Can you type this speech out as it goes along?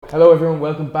Hello everyone,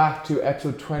 welcome back to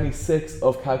episode 26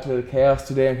 of Calculated Chaos.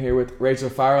 Today I'm here with Rachel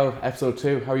Farrell, episode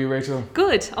 2. How are you, Rachel?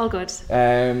 Good, all good.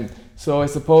 So I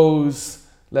suppose,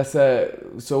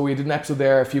 so we did an episode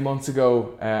there a few months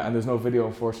ago and there's no video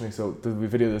unfortunately, so there'll be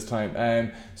video this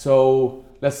time. So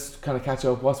let's kind of catch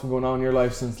up. What's been going on in your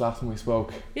life since last time we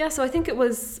spoke? Yeah, so I think it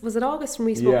was it August when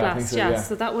we spoke last? I think so, yeah.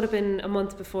 So that would have been a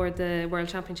month before the World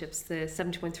Championships, the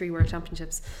 70.3 World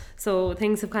Championships. So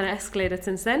things have kind of escalated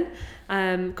since then.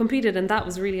 Competed, and that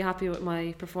was really happy with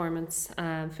my performance.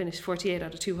 Finished 48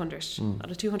 out of 200,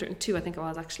 out of 202 I think it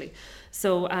was actually.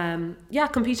 So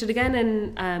competed again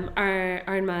in our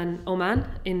Ironman Oman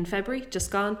in February, just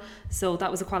gone. So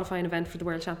that was a qualifying event for the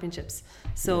World Championships.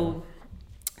 So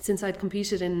since I'd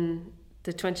competed in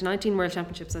the 2019 World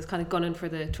Championships, I was kind of gunning for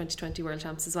the 2020 World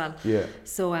Champs as well. Yeah.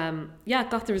 So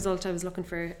got the result I was looking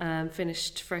for.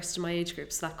 Finished first in my age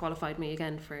group, so that qualified me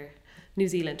again for New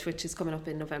Zealand, which is coming up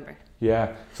in November.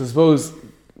 Yeah. So I suppose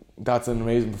that's an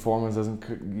amazing performance,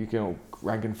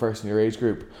 ranking first in your age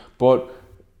group. But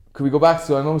could we go back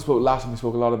to, I know last time we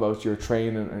spoke a lot about your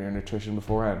training and your nutrition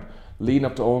beforehand. Leading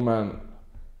up to Oman,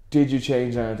 did you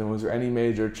change anything? Was there any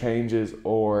major changes,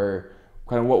 or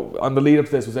kind of what on the lead up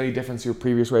to this, was there any difference to your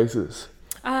previous races?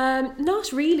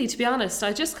 Not really, to be honest.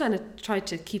 I just kind of tried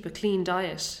to keep a clean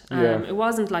diet. It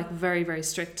wasn't like very, very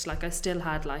strict. Like I still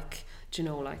had like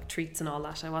treats and all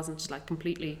that. I wasn't like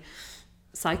completely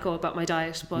psycho about my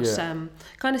diet, but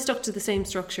kind of stuck to the same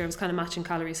structure. I was kind of matching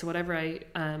calories, so whatever I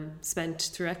spent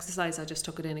through exercise, I just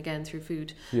took it in again through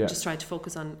food. Just tried to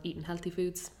focus on eating healthy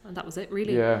foods, and that was it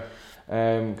really.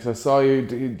 Because I saw you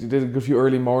did a good few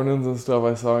early mornings and stuff.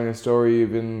 I saw in your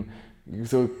story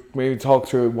so maybe talk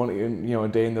through a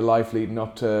day in the life leading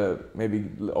up to maybe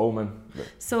Oman.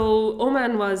 So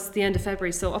Oman was the end of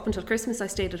February, so up until Christmas I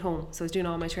stayed at home, so I was doing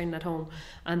all my training at home,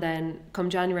 and then come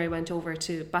January I went over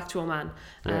back to Oman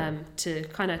to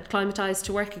kind of acclimatise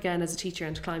to work again as a teacher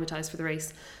and to acclimatise for the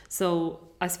race. So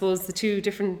I suppose the two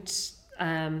different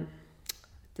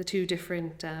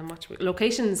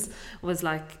locations was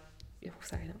like,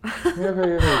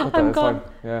 I'm gone.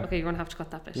 Yeah. Okay, you're gonna have to cut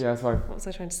that bit. Yeah, it's fine. What was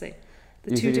I trying to say?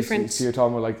 So you're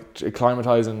talking about like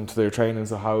acclimatising to their training,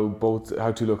 so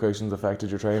how two locations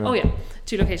affected your training? Oh yeah,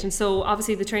 two locations. So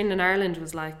obviously the training in Ireland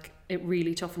was like, it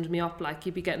really toughened me up. Like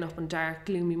you'd be getting up on dark,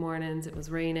 gloomy mornings, it was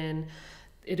raining,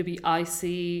 it'd be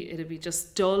icy, it'd be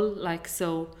just dull. Like,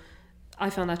 so I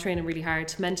found that training really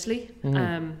hard mentally.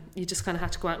 You just kind of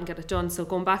had to go out and get it done. So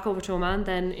going back over to Oman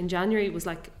then in January, it was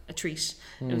like a treat.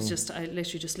 It was just, I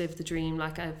literally just lived the dream.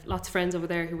 Like I have lots of friends over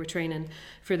there who were training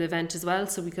for the event as well,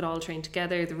 so we could all train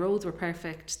together. The roads were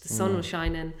perfect, the sun was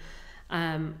shining.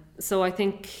 So I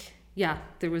think,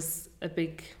 there was a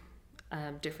big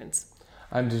difference.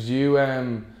 And did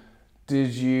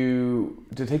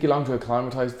it take you long to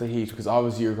acclimatise to the heat? Because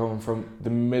obviously you're coming from the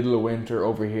middle of winter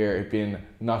over here, it being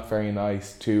not very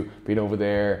nice, to being over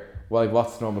there. Well, like,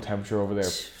 what's the normal temperature over there?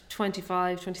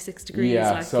 25, 26 degrees.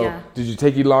 Did it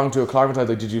take you long to acclimatise?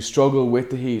 Like, did you struggle with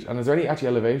the heat? And is there any actually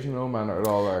elevation in Oman at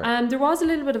all? Or? There was a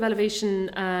little bit of elevation,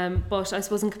 but I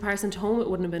suppose in comparison to home, it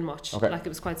wouldn't have been much. Okay. Like, it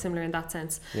was quite similar in that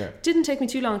sense. Yeah. Didn't take me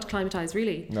too long to acclimatise,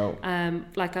 really. No.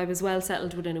 Like, I was well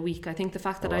settled within a week. I think the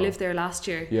fact that I lived there last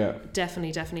year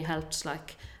definitely helped.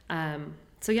 Like, I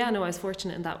was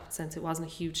fortunate in that sense. It wasn't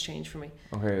a huge change for me.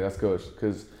 Okay, that's good,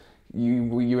 because you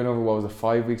went over, what was it,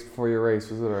 5 weeks before your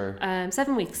race, was it? Or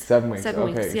 7 weeks. 7 weeks. Okay,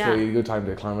 weeks, yeah. So you had a good time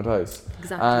to acclimatise.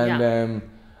 Exactly.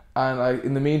 And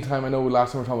in the meantime, I know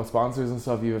last time we were talking about sponsors and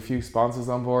stuff, you have a few sponsors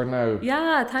on board now.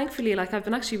 Yeah, thankfully, like I've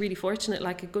been actually really fortunate.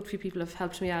 Like a good few people have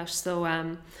helped me out. So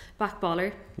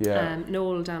Backballer,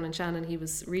 Noel down in Shannon, he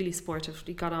was really supportive.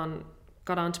 He got on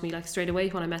to me like straight away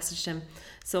when I messaged him.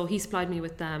 So he supplied me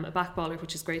with a backballer,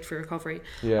 which is great for recovery.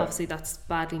 Obviously that's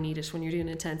badly needed when you're doing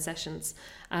intense sessions.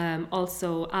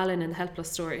 Also Alan in the Help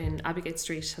Plus store in Abbeygate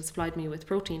Street has supplied me with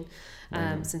protein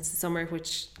since the summer,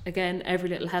 which again, every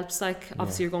little helps. Like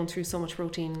obviously you're going through so much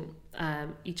protein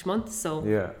each month,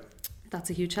 so that's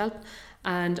a huge help.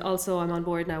 And also I'm on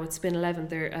board now with Spin 11.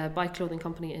 They're a bike clothing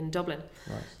company in Dublin.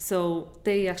 Right. So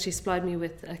they actually supplied me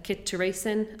with a kit to race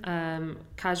in,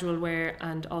 casual wear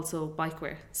and also bike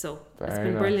wear. So it's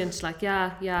been brilliant. Like,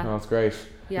 No, it's great.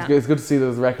 Yeah. It's good to see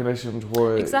there's recognition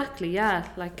for it. Exactly, yeah.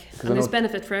 Like, and there's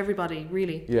benefit for everybody,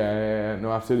 really. Yeah.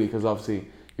 No, absolutely. Because obviously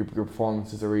your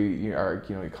performances are really,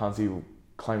 you constantly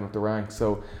climbing up the ranks.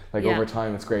 So over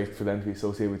time, it's great for them to be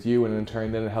associated with you, and in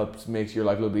turn, then it helps make your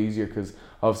life a little bit easier, because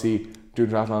obviously doing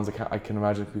triathlons, I can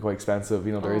imagine it can be quite expensive.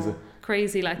 There is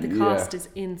crazy. Like the cost is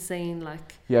insane.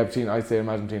 Like between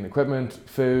equipment,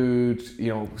 food,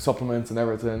 supplements and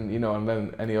everything, and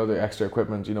then any other extra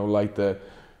equipment, like the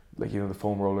like, you know, the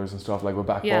foam rollers and stuff, like with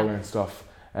backballer and stuff.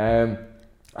 And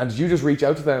did you just reach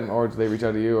out to them, or did they reach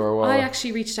out to you, or what? I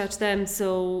actually reached out to them.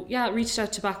 So yeah, reached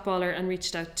out to Backballer and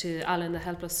reached out to Alan, the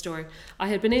Helpless store. I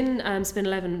had been in Spin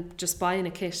 11 just buying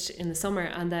a kit in the summer,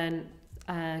 and then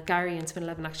Gary in Spin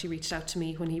 11 actually reached out to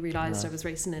me when he realised I was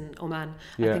racing in Oman.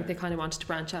 I think they kind of wanted to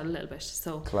branch out a little bit.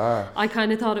 So I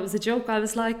kind of thought it was a joke. I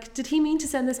was like, did he mean to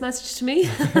send this message to me?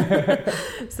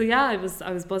 So yeah, I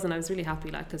was buzzing. I was really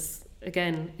happy, like, because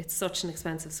again, it's such an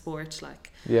expensive sport,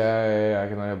 like. Yeah, I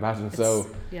can imagine. So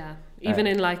yeah, even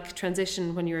in like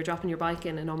transition, when you were dropping your bike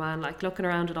in Oman, like looking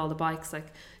around at all the bikes, like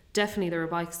definitely there were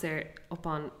bikes there up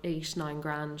on 8-9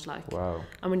 grand, like. Wow.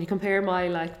 And when you compare my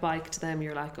like bike to them,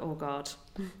 you're like, oh god,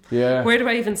 yeah, where do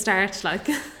I even start, like.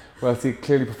 Well, see,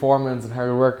 clearly performance and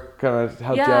hard work kind of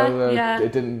helped you out of it.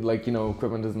 It didn't, like, you know,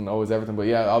 equipment isn't always everything, but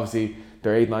yeah, obviously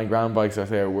they're 8-9 grand bikes, I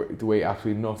say, they weigh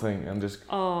absolutely nothing, and just.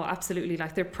 Oh, absolutely,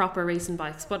 like they're proper racing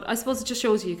bikes. But I suppose it just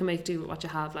shows you can make do with what you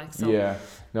have, like. So. Yeah,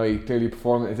 no, you clearly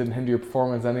perform. It didn't hinder your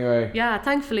performance anyway. Yeah,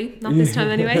 thankfully, not this time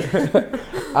anyway.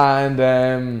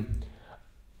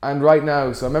 And right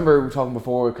now, so I remember we were talking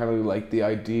before, kind of like the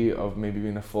idea of maybe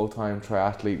being a full-time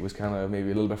triathlete was kind of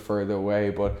maybe a little bit further away,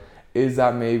 but is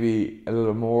that maybe a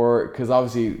little more, because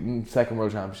obviously second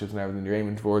World Championships and everything you're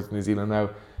aiming towards New Zealand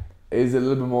now, is it a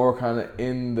little bit more kind of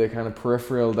in the kind of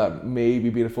peripheral that maybe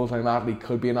being a full-time athlete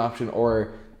could be an option,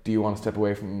 or do you want to step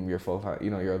away from your full-time,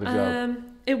 you know, your other job?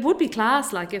 It would be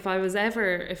class, like if I was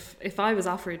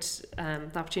offered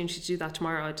the opportunity to do that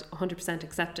tomorrow, I'd 100%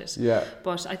 accept it. Yeah.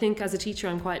 But I think as a teacher,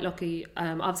 I'm quite lucky.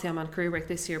 Obviously, I'm on career break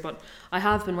this year, but I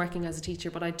have been working as a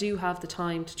teacher. But I do have the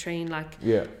time to train. Like,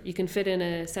 you can fit in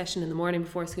a session in the morning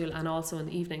before school and also in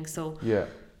the evening. So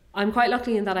I'm quite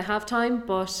lucky in that I have time.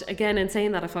 But again, in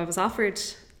saying that, if I was offered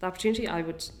the opportunity, I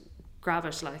would grab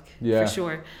it, like, for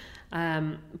sure.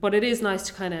 But it is nice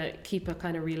to kind of keep a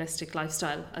kind of realistic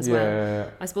lifestyle as well. Yeah.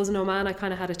 I suppose in Oman I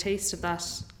kind of had a taste of that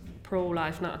pro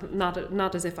life,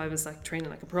 not as if I was like training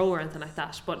like a pro or anything like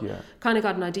that, but kind of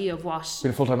got an idea of what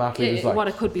being a full-time athlete is like, what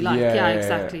it could be like.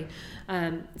 Exactly.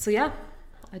 So yeah,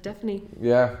 I definitely.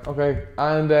 Yeah. Okay.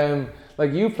 And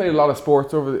like you've played a lot of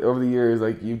sports over the years.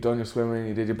 Like you've done your swimming,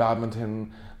 you did your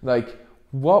badminton. Like,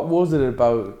 what was it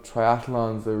about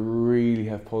triathlons that really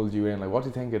have pulled you in? Like, what do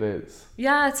you think it is?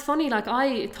 Yeah, it's funny. Like,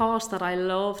 I thought that I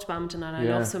loved badminton and I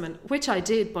loved swimming, which I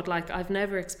did, but like I've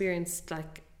never experienced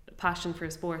like passion for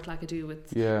a sport like I do with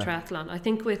triathlon. I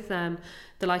think with the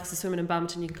likes of swimming and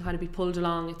badminton, you can kind of be pulled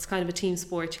along. It's kind of a team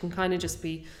sport. You can kind of just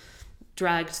be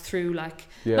dragged through, like,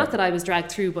 not that I was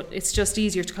dragged through, but it's just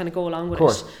easier to kind of go along with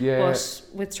it. But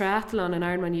with triathlon and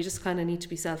Ironman, you just kind of need to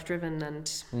be self-driven,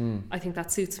 and I think that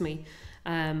suits me.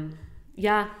 I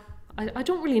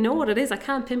don't really know what it is. I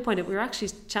can't pinpoint it. We were actually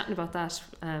chatting about that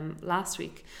last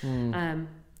week.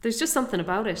 There's just something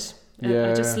about it.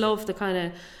 I just love the kind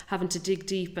of having to dig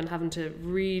deep and having to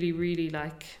really, really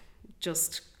like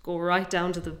just go right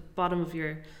down to the bottom of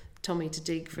your tummy to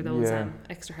dig for those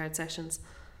extra hard sessions.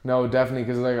 No, definitely,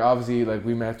 because like obviously like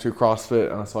we met through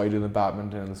CrossFit and I saw you doing the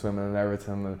badminton and the swimming and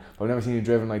everything, and I've never seen you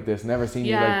driven like this, never seen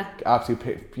you like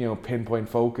absolutely pinpoint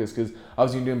focus, because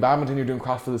obviously you're doing badminton, you're doing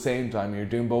CrossFit at the same time, you're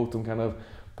doing both of them kind of,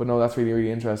 but no, that's really, really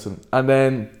interesting. And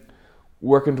then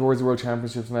working towards the World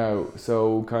Championships now,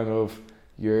 so kind of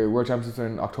your World Championships are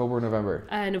in October or November?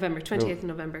 November, 28th of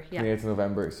November, 28th of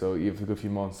November, so you have a good few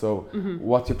months. So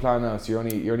what's your plan now? So you're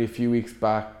only a few weeks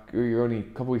back, you're only a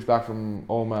couple of weeks back from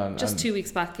Oman. Just 2 weeks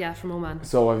back, from Oman.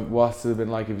 So what's it been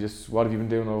like? What have you been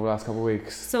doing over the last couple of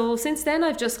weeks? So since then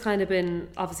I've just kind of been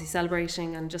obviously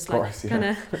celebrating and just kind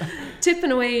of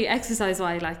tipping away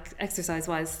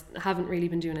exercise-wise. I haven't really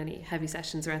been doing any heavy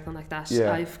sessions or anything like that.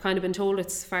 I've kind of been told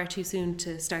it's far too soon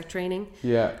to start training.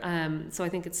 So I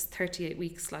think it's 38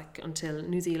 weeks like until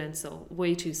New Zealand, so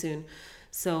way too soon.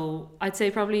 So I'd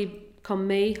say probably come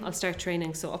May I'll start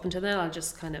training. So up until then I'll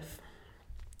just kind of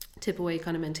tip away,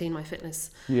 kind of maintain my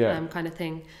fitness kind of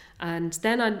thing, and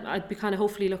then I'd be kind of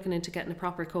hopefully looking into getting a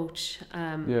proper coach.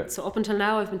 So up until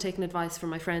now I've been taking advice from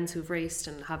my friends who've raced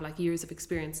and have like years of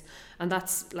experience, and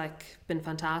that's like been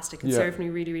fantastic. It served me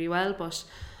really, really well, but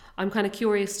I'm kind of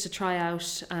curious to try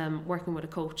out working with a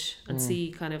coach and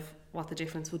see kind of what the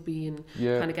difference would be in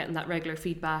kind of getting that regular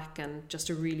feedback and just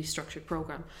a really structured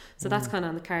program. So that's kind of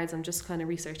on the cards. I'm just kind of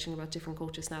researching about different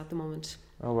coaches now at the moment.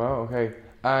 Oh wow, okay.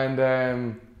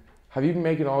 And have you been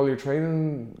making all your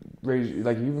training,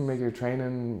 like you've been making your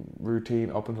training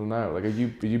routine up until now? Like, did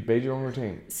you made your own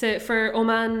routine? So for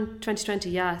Oman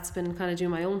 2020, it's been kind of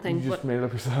doing my own thing. You just made it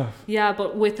up yourself? Yeah,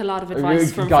 but with a lot of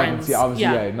advice from friends. Yeah,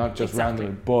 obviously, not just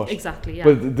randomly, but... Exactly,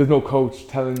 But there's no coach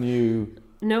telling you...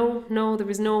 No, there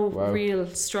was no real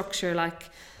structure. Like,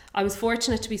 I was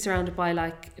fortunate to be surrounded by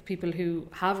like people who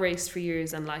have raced for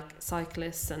years and like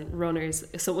cyclists and runners.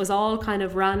 So it was all kind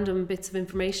of random bits of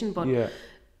information. But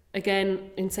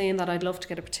again, in saying that, I'd love to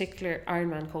get a particular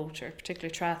Ironman coach or a particular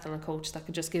triathlon coach that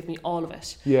could just give me all of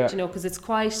it. Yeah. Do you know, because it's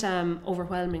quite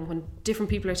overwhelming when different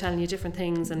people are telling you different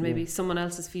things, and maybe someone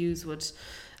else's views would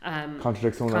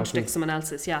contradict someone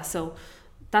else's. Yeah. So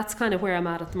that's kind of where I'm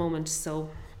at the moment. So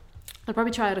I'll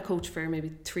probably try out a coach for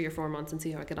maybe 3 or 4 months and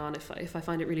see how I get on. If I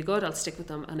find it really good, I'll stick with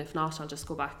them, and if not, I'll just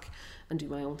go back and do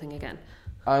my own thing again.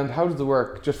 And how does it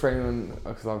work? Just for anyone,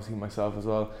 because obviously myself as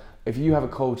well, if you have a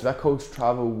coach, does that coach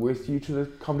travel with you to the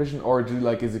competition, or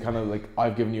is it kind of like,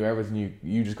 I've given you everything,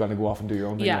 you just kind of go off and do your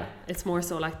own thing? Yeah, it's more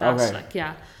so like that. Okay. Like,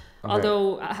 yeah. Okay.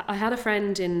 Although I had a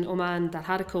friend in Oman that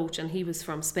had a coach, and he was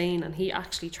from Spain, and he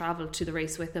actually travelled to the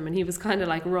race with him, and he was kind of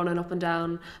like running up and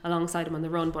down alongside him on the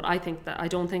run. But I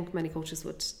don't think many coaches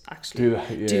would actually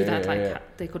do that.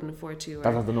 They couldn't afford to.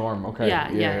 That's not the norm. Okay.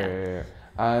 Yeah.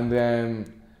 And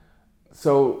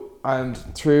and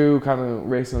through kind of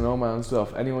racing in Oman and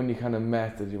stuff, anyone you kind of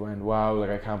met that you went, wow, like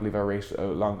I can't believe I raced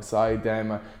alongside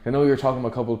them. I know you were talking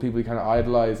about a couple of people you kind of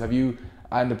idolise. Have you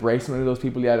end up racing with those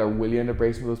people yet, or will you end up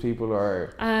racing with those people?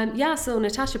 Or so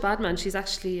Natasha Badman, she's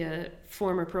actually a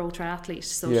former pro triathlete,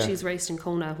 so she's raced in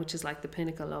Kona, which is like the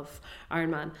pinnacle of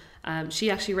Ironman. She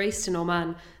actually raced in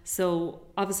Oman, so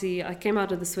obviously I came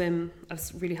out of the swim. I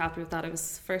was really happy with that. I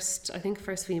was first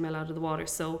female out of the water,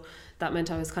 so that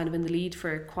meant I was kind of in the lead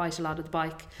for quite a lot of the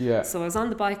bike. So I was on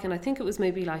the bike, and I think it was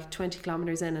maybe like 20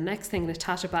 kilometers in, and next thing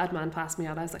Natasha Badman passed me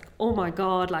out. I was like, oh my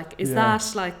god, like is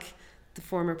that like the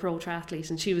former pro triathlete?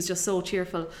 And she was just so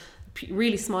cheerful,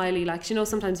 really smiley, like, you know,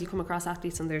 sometimes you come across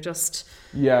athletes and they're just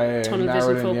tunnel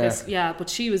vision focused, but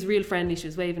she was real friendly. She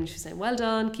was waving, she was saying, well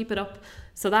done, keep it up.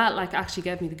 So that like actually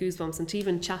gave me the goosebumps, and to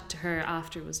even chat to her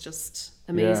after was just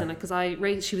amazing. Because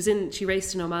she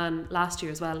raced in Oman last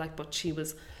year as well, like, but she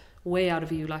was way out of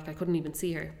view, like I couldn't even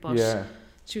see her, but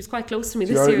she was quite close to me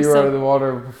this year. You were out of the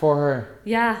water before her?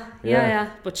 Yeah.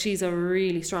 But she's a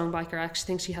really strong biker. I actually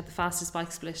think she had the fastest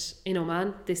bike split in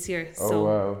Oman this year. So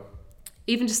wow.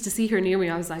 Even just to see her near me,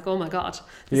 I was like, oh my god,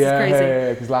 this is crazy.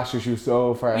 Yeah, because last year she was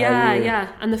so far ahead of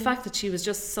you. And the fact that she was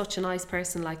just such a nice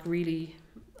person, like really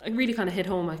kind of hit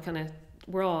home.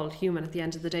 We're all human at the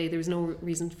end of the day. There's no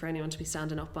reason for anyone to be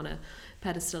standing up on a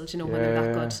pedestal, you know, when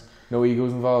they're that good. No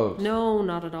egos involved? No,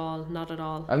 not at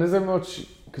all. And is there much,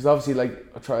 because obviously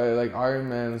like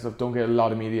Ironman and stuff don't get a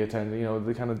lot of media attention, you know,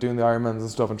 they kind of doing the Ironmans and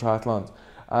stuff and triathlons.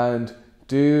 And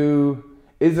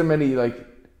is there many like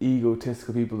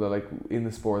egotistical people that like in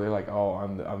the sport, they're like, oh,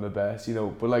 I'm the best, you know,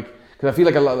 but like, because I feel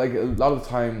like a lot of the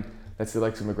time, let's say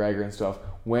like some McGregor and stuff,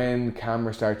 when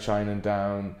cameras start shining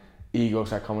down, egos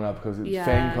start coming up because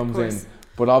fame comes in.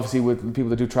 But obviously with people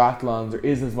that do triathlons, there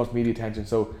isn't as much media attention.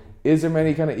 So is there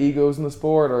many kind of egos in the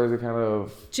sport, or is it kind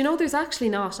of... Do you know, there's actually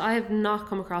not. I have not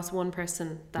come across one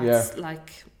person that's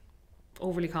like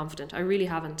overly confident. I really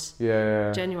haven't.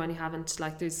 Genuinely haven't.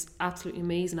 Like, there's absolutely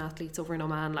amazing athletes over in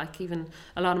Oman. Like, even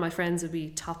a lot of my friends would be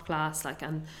top class, like,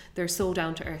 and they're so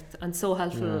down to earth and so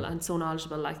helpful and so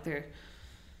knowledgeable. Like, they're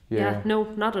no,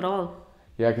 not at all.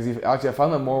 Yeah, because actually I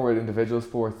found that more with individual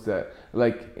sports, that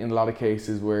like in a lot of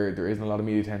cases where there isn't a lot of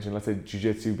media attention, let's say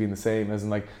jiu-jitsu being the same, as in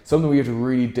like something where you have to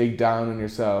really dig down on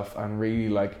yourself and really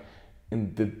like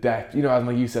in the depth, you know, as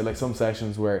like you said, like some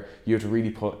sessions where you have to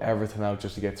really put everything out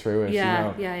just to get through it, you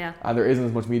know? And there isn't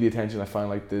as much media attention. I find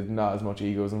like there's not as much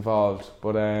egos involved.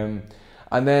 But and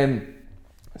then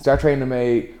start training in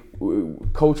May.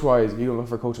 Coach wise, you look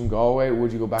for a coach in Galway?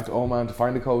 Would you go back to Oman to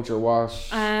find a coach, or what?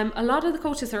 A lot of the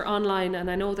coaches are online, and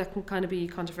I know that can kind of be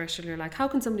controversial. You're like, how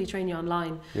can somebody train you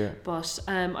online? But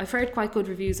I've heard quite good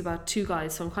reviews about 2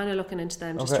 guys, so I'm kind of looking into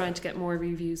them, just trying to get more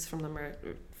reviews from them, or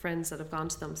friends that have gone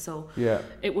to them. So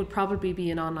it would probably be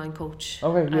an online coach.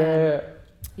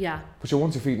 Yeah. But you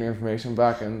want your feet and your information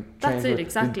back, and that's it,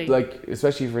 exactly. Like,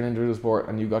 especially for an individual sport,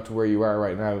 and you got to where you are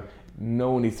right now,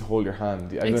 no one needs to hold your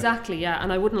hand. Exactly,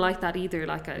 and I wouldn't like that either.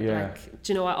 Like,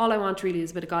 do you know, all I want really is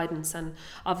a bit of guidance. And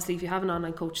obviously, if you have an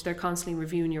online coach, they're constantly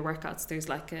reviewing your workouts. There's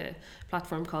like a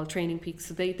platform called Training Peaks,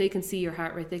 so they can see your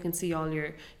heart rate, they can see all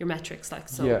your metrics. Like,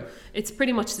 so it's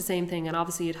pretty much the same thing. And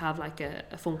obviously, you'd have like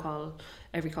a phone call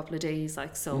every couple of days.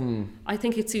 Like, so I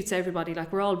think it suits everybody.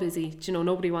 Like, we're all busy. Do you know,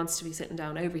 nobody wants to be sitting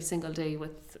down every single day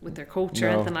with their coach or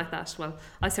anything like that. Well,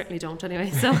 I certainly don't anyway.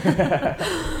 So.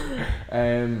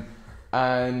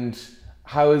 And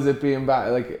how is it being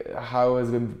back? Like, how has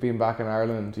it been being back in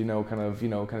Ireland? You know, kind of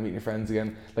meeting your friends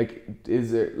again. Like,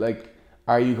 is it like,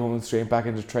 are you going straight back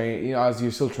into training? You know, as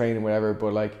you're still training, whatever.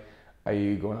 But like, are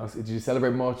you going out? Did you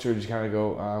celebrate much, or did you kind of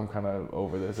go, I'm kind of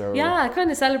over this? Or yeah, I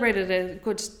kind of celebrated a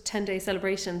good 10-day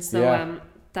celebration. So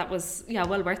that was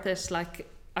well worth it. Like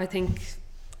I think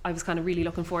I was kind of really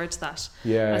looking forward to that.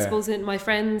 I suppose my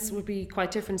friends would be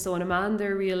quite different. So in Oman,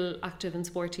 they're real active and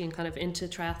sporty and kind of into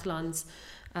triathlons.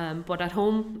 But at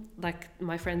home, like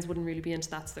my friends wouldn't really be into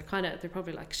that, so they're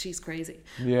probably like, she's crazy.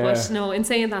 But no, in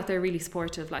saying that, they're really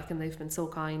supportive, like, and they've been so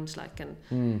kind, like, and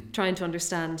trying to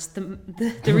understand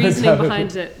the reasoning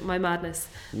behind it, my madness.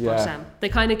 But they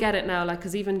kind of get it now, like,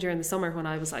 because even during the summer when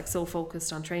I was like so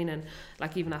focused on training,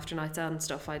 like even after nights out and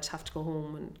stuff, I'd have to go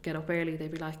home and get up early.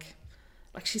 They'd be like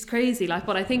she's crazy, like.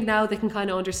 But I think now they can kind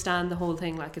of understand the whole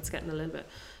thing, like it's getting a little bit,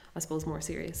 I suppose, more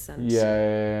serious. And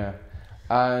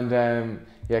And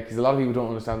because a lot of people don't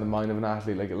understand the mind of an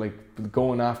athlete, like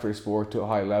going after a sport to a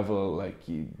high level, like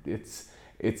it's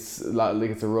a lot, like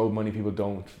it's a road many people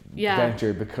don't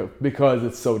venture because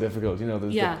it's so difficult. You know,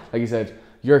 like you said,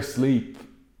 your sleep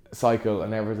cycle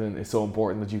and everything is so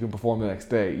important that you can perform the next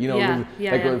day. You know,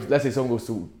 let's say someone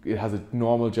has a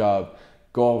normal job,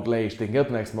 go out late, they can get up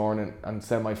the next morning and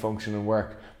semi-function and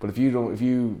work. But if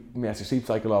you mess your sleep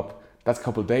cycle up, that's a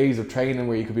couple of days of training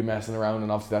where you could be messing around,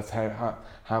 and obviously that's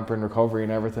hampering recovery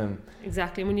and everything.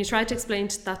 Exactly. When you try to explain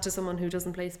that to someone who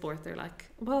doesn't play sport, they're like,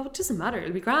 well, it doesn't matter,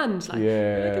 it'll be grand. Like,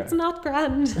 it's not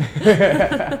grand.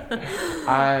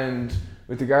 And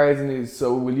with regards,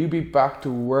 so will you be back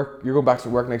to work? You're going back to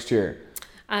work next year?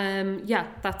 I'm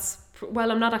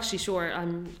not actually sure.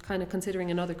 I'm kind of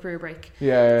considering another career break.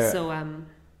 So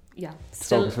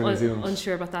still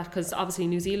unsure about that, because obviously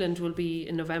New Zealand will be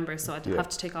in November, so I'd have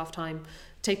to take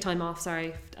time off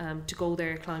to go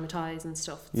there, acclimatise and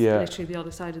stuff. It's literally the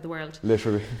other side of the world.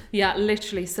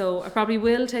 Literally. So I probably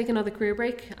will take another career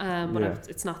break, but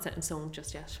it's not set in stone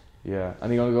just yet.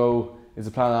 And you're going to go, is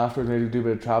the plan afterwards maybe do a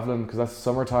bit of travelling, because that's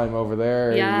summertime over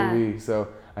there? So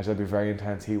actually that'd be very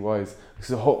intense heat wise.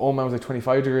 So Oman was like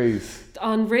 25 degrees.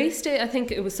 On race day, I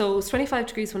think it was 25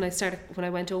 degrees when I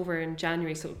went over in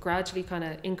January, so it gradually kind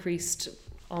of increased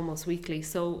almost weekly.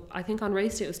 So I think on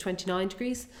race day it was 29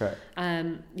 degrees. Okay.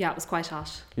 It was quite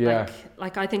hot.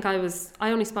 Like I think I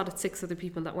only spotted 6 other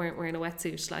people that weren't wearing a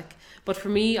wetsuit, like, but for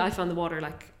me, I found the water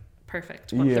like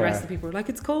perfect, but the rest of the people were like,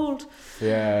 it's cold.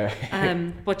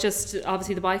 But just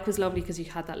obviously the bike was lovely because you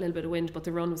had that little bit of wind, but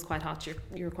the run was quite hot.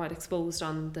 You're quite exposed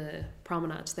on the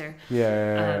promenade there.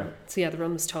 So the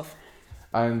run was tough.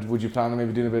 And would you plan on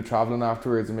maybe doing a bit of travelling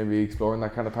afterwards and maybe exploring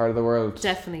that kind of part of the world?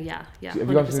 Definitely, yeah. Have you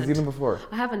gone to New Zealand before?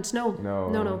 I haven't, no.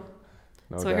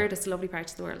 So I heard it's a lovely part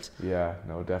of the world.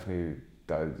 Definitely.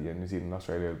 New Zealand,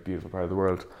 Australia, beautiful part of the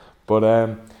world. But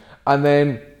and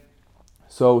then,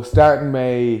 so starting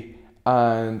May,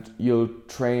 and you'll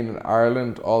train in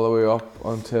Ireland all the way up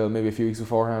until maybe a few weeks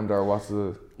beforehand, or what's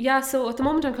the... So at the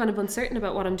moment I'm kind of uncertain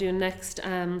about what I'm doing next.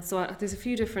 There's a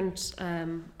few different,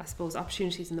 I suppose,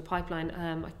 opportunities in the pipeline.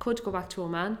 I could go back to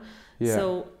Oman.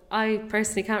 So I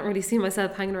personally can't really see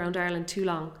myself hanging around Ireland too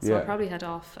long. So I'll probably head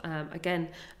off again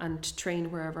and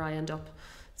train wherever I end up.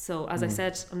 So as I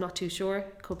said, I'm not too sure.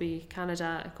 It could be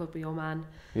Canada, it could be Oman.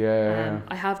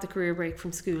 I have the career break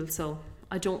from school, so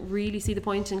I don't really see the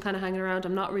point in kind of hanging around.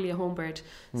 I'm not really a home bird.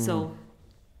 So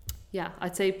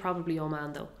I'd say probably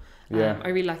Oman though. I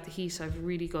really like the heat. I have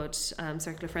really good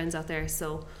circle of friends out there.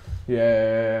 So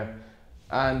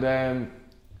and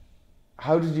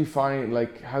how did you find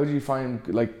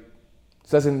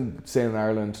so that's staying in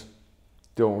Ireland,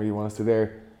 don't really want to stay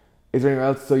there. Is there anything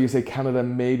else? So you say Canada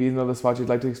maybe is another spot you'd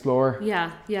like to explore?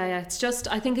 Yeah.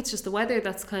 I think it's just the weather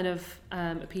that's kind of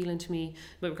appealing to me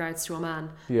with regards to Oman.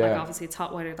 Like obviously it's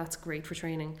hot weather, that's great for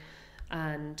training.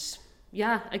 And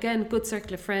again, good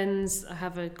circle of friends. I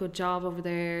have a good job over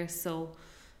there, so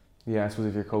I suppose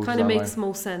if your coach kind of makes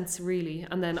most sense really.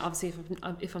 And then obviously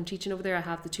if I'm teaching over there, I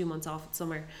have the 2 months off at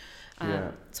summer,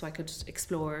 so I could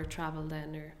explore, travel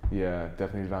then. Or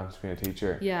definitely advantage being a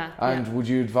teacher. Would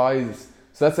you advise?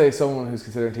 So let's say someone who's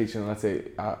considering teaching, let's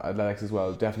say athletics as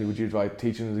well, definitely would you advise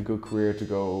teaching is a good career to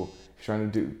go if you're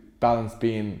trying to balance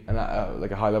being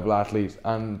like a high level athlete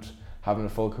and having a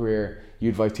full career?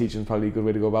 You advise teaching is probably a good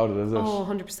way to go about it, is it?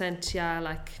 100%,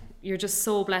 like you're just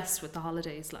so blessed with the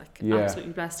holidays, like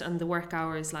absolutely blessed, and the work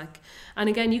hours, like, and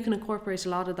again you can incorporate a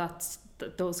lot of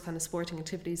those kind of sporting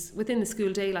activities within the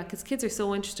school day, like, because kids are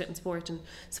so interested in sport, and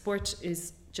sport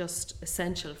is just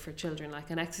essential for children, like,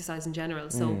 and exercise in general.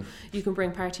 So you can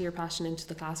bring part of your passion into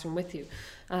the classroom with you.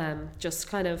 Just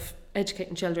kind of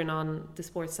educating children on the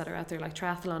sports that are out there, like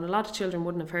triathlon. A lot of children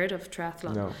wouldn't have heard of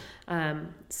triathlon.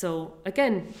 So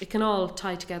again, it can all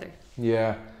tie together.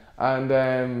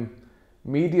 And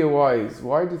Media wise,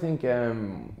 why do you think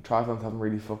triathlons haven't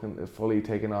really fully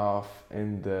taken off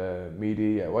in the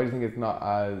media yet? Why do you think it's not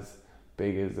as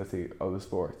big as, let's say, other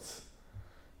sports?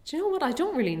 Do you know what? I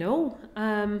don't really know.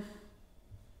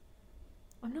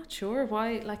 I'm not sure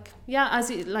why. Like, yeah,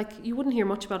 you wouldn't hear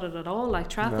much about it at all. Like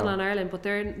Triathlon Ireland, but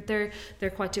they're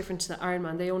quite different to the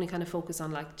Ironman. They only kind of focus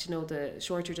on the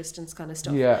shorter distance kind of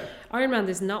stuff. Yeah. Ironman,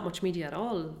 there's not much media at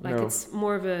all. Like it's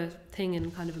more of a thing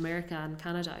in kind of America and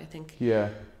Canada, I think. Yeah.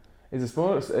 Is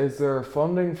there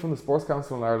funding from the Sports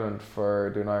Council in Ireland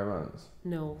for doing Ironmans?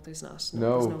 No, there's not.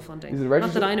 No, there's no funding. Is it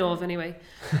not that I know of, anyway.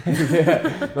 Yeah,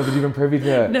 not that you've been privy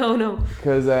to. No.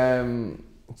 Because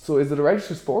so is it a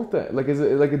registered sport then? Like, is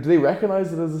it like, do they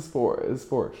recognise it as a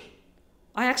sport?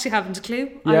 I actually haven't a clue.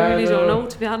 Yeah, I really don't know,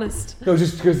 to be honest. No,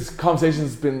 just because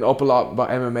conversation's been up a lot about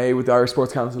MMA with the Irish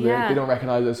Sports Council. Yeah. They don't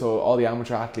recognise it, so all the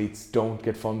amateur athletes don't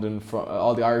get funding from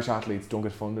all the Irish athletes don't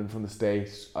get funding from the state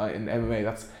in MMA.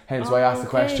 That's hence why I asked the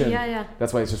question. Yeah.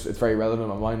 That's why it's very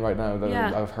relevant in my mind right now that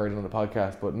I've heard it on the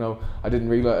podcast. But no, I didn't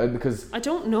realise because I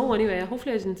don't know anyway.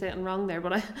 Hopefully I didn't say it wrong there,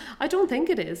 but I don't think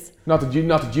it is. Not that you've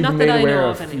been made aware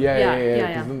of. Anyway.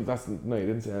 Yeah. No, you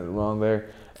didn't say anything wrong there.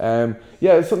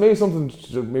 So maybe something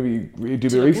to maybe do a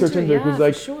bit of research into,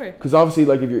 because obviously,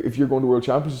 like, if you're going to World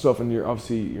Championships stuff and you're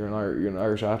an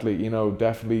Irish athlete,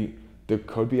 definitely there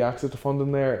could be access to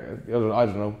funding there. I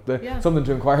don't know. Something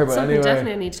to inquire about. Something anyway.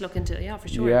 Definitely I need to look into. Yeah, for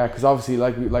sure. Yeah, because obviously,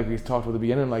 like we talked at the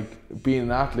beginning, like being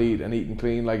an athlete and eating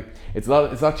clean, like it's a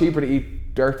lot cheaper to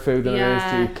eat dirt food than it is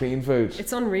to eat clean food.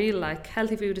 It's unreal, like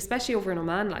healthy food, especially over in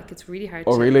Oman. Like it's really hard.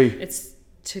 Really?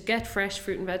 To get fresh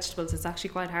fruit and vegetables, it's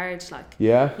actually quite hard. Like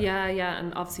yeah,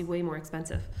 and obviously way more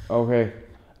expensive. Okay,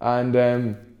 and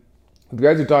with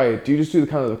regards to diet, do you just do the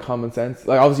kind of the common sense?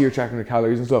 Like obviously you're checking the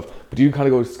calories and stuff, but do you kind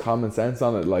of go common sense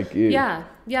on it? Like yeah,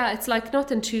 it's like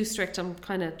nothing too strict. I'm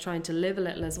kind of trying to live a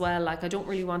little as well. Like I don't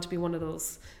really want to be one of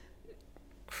those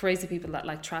crazy people that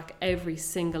like track every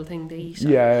single thing they eat.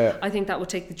 Yeah. I think that would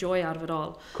take the joy out of it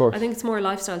all. Of course. I think it's more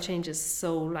lifestyle changes.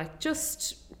 So like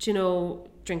just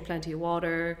drink plenty of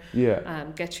water. Yeah.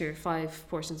 Get your 5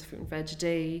 portions of fruit and veg a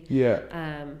day.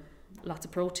 Yeah. Lots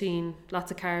of protein, lots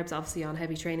of carbs, obviously on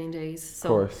heavy training days. So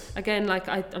of course. Again, like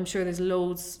I'm sure there's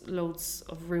loads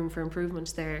of room for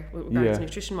improvement there with regards to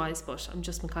nutrition wise, but I'm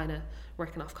just been kind of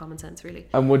working off common sense really.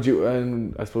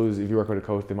 And I suppose if you work with a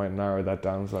coach, they might narrow that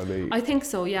down slightly. I think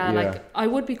so. Yeah. Like I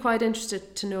would be quite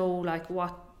interested to know like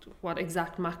what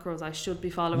exact macros I should be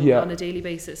following on a daily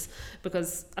basis,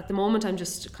 because at the moment I'm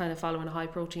just kind of following a high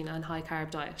protein and high carb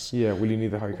diet. Yeah, well you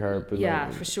need the high carb.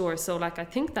 But for sure. So like I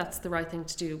think that's the right thing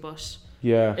to do, but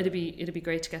it'd be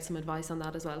great to get some advice on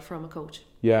that as well from a coach.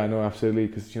 Yeah, no, absolutely,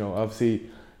 because obviously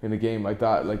in a game like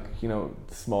that, like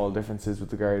small differences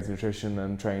with regards to nutrition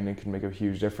and training can make a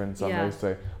huge difference on those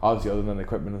day. Obviously other than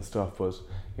equipment and stuff, but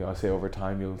I say over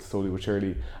time you'll slowly but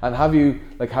surely. And have you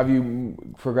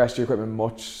progressed your equipment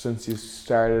much since you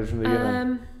started from the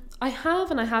beginning? I have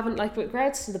and I haven't. Like with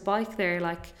regards to the bike there,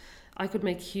 like I could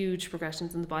make huge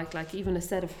progressions in the bike, like even a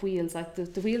set of wheels, like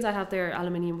the wheels I have there are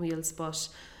aluminium wheels, but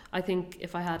I think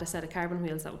if I had a set of carbon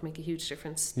wheels that would make a huge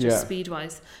difference just speed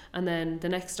wise. And then the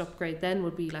next upgrade then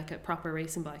would be like a proper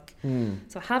racing bike.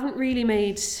 So I haven't really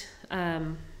made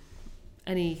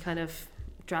any kind of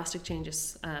drastic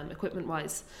changes equipment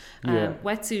wise.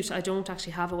 Wetsuit, I don't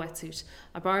actually have a wetsuit.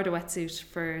 I borrowed a wetsuit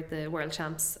for the World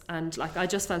Champs and like I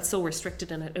just felt so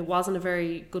restricted in it. It wasn't a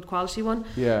very good quality one.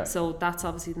 So that's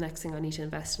obviously the next thing I need to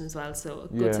invest in as well. So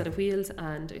a good set of wheels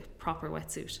and a proper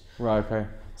wetsuit. Right, okay.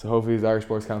 So hopefully the Irish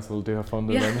Sports Council will do have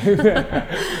funding then.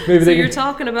 Maybe so you're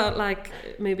talking about like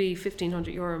maybe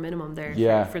 €1,500 minimum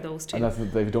there for those two. And that's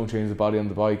if they don't change the body on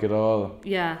the bike at all.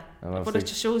 Yeah. But it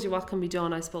just shows you what can be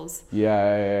done, I suppose.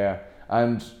 Yeah.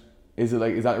 And is that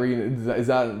I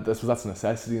suppose that's a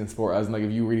necessity in sport, as in like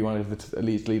if you really want to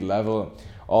elite level,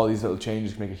 all these little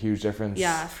changes can make a huge difference.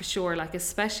 Yeah, for sure. Like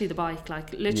especially the bike,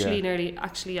 like literally nearly,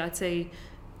 actually I'd say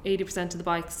 80% of the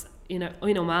bikes in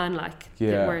Oman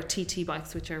were TT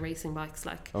bikes, which are racing bikes,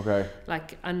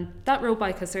 and that road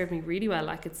bike has served me really well.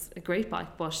 Like it's a great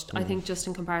bike, but I think just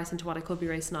in comparison to what I could be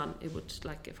racing on, it would,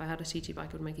 like if I had a TT bike,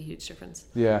 it would make a huge difference.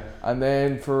 Yeah. And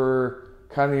then for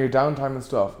kind of your downtime and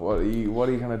stuff, what are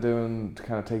you kind of doing to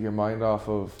kind of take your mind off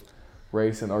of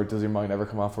racing, or does your mind ever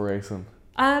come off of racing?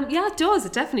 Yeah, it does.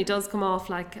 It definitely does come off.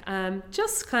 Like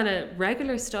just kind of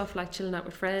regular stuff like chilling out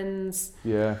with friends.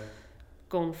 Yeah.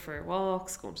 going for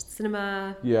walks, going to the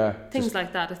cinema, things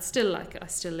like that. It's still like I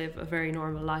still live a very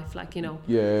normal life, like, you know.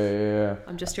 Yeah.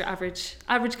 I'm just your average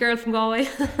girl from Galway.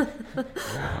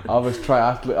 Obvious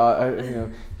triathlete, you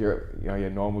know, you're a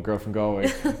normal girl from Galway.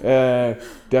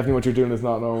 Definitely what you're doing is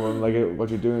not normal. Like what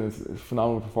you're doing is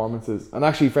phenomenal performances. And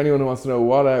actually, for anyone who wants to know,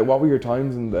 what were your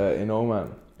times in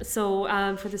Oman?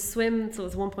 So for the swim, so it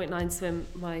was 1.9 swim.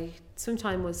 My swim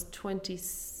time was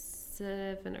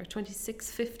 27 or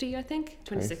 26:50, I think.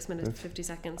 26 minutes 50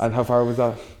 seconds. And how far was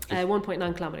that?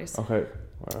 1.9 kilometers. Okay.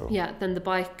 Wow. Yeah. Then the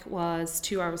bike was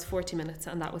 2 hours 40 minutes,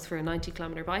 and that was for a 90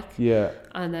 kilometer bike. Yeah.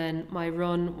 And then my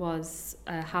run was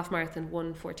a half marathon,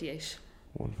 1:48.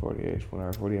 1:48, 1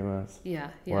 hour 48 minutes. Yeah.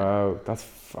 Wow, that's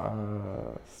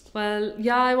fast. Well,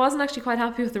 yeah, I wasn't actually quite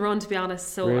happy with the run, to be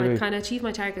honest. So really? I kind of achieved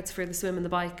my targets for the swim and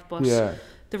the bike, but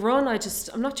the run,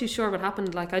 I'm not too sure what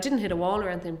happened. Like, I didn't hit a wall or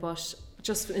anything, but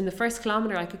just in the first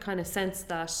kilometre I could kind of sense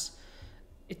that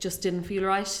it just didn't feel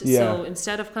right. So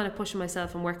instead of kind of pushing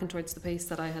myself and working towards the pace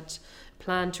that I had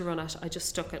planned to run at, I just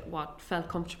stuck at what felt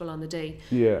comfortable on the day.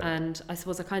 And I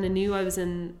suppose I kind of knew I was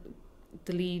in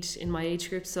the lead in my age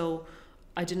group, so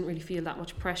I didn't really feel that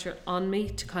much pressure on me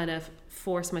to kind of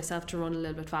force myself to run a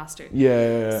little bit faster.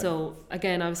 So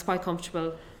again, I was quite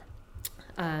comfortable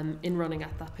in running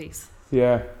at that pace.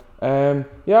 I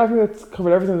think that's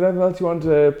covered everything. Is there anything else you want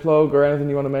to plug or anything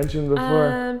you want to mention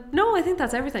before? No, I think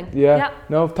that's everything.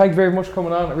 No, thank you very much for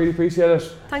coming on. I really appreciate it.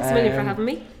 Thanks a million for having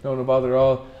me. No bother at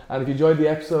all. And if you enjoyed the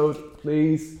episode,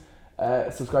 please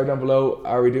subscribe down below.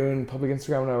 Are we doing public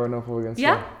Instagram now or no public Instagram?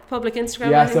 Yeah, public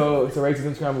Instagram. So Rachel's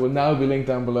Instagram will now be linked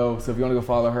down below. So if you want to go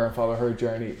follow her and follow her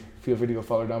journey, feel free to go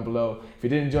follow her down below. If you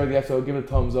did enjoy the episode, give it a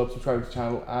thumbs up, subscribe to the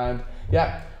channel, and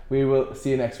we will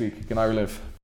see you next week. Good night, Live.